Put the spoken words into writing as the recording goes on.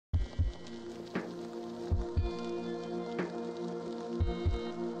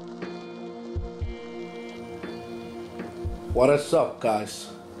What is up, guys?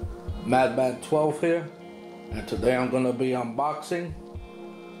 Madman 12 here, and today I'm gonna be unboxing,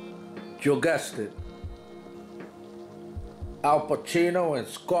 you guessed it, Al Pacino and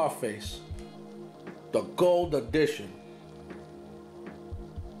Scarface, the Gold Edition.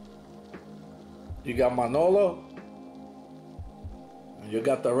 You got Manolo, and you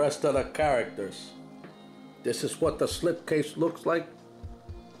got the rest of the characters. This is what the slipcase looks like.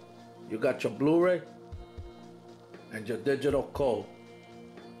 You got your Blu-ray and your digital code.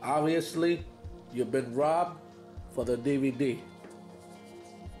 Obviously, you've been robbed for the DVD.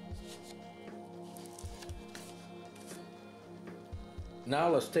 Now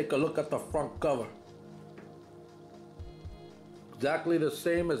let's take a look at the front cover. Exactly the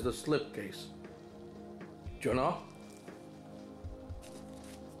same as the slipcase. You know?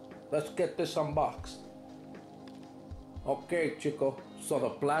 Let's get this unboxed. Okay, Chico, so the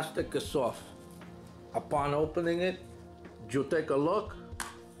plastic is off. Upon opening it, you take a look,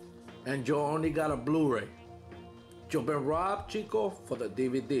 and you only got a Blu-ray. You've been robbed, Chico, for the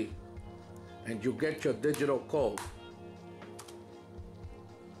DVD, and you get your digital code.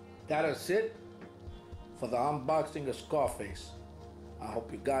 That is it for the unboxing of Scarface. I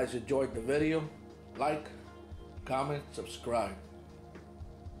hope you guys enjoyed the video. Like, comment, subscribe,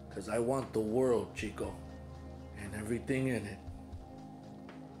 because I want the world, Chico, and everything in it.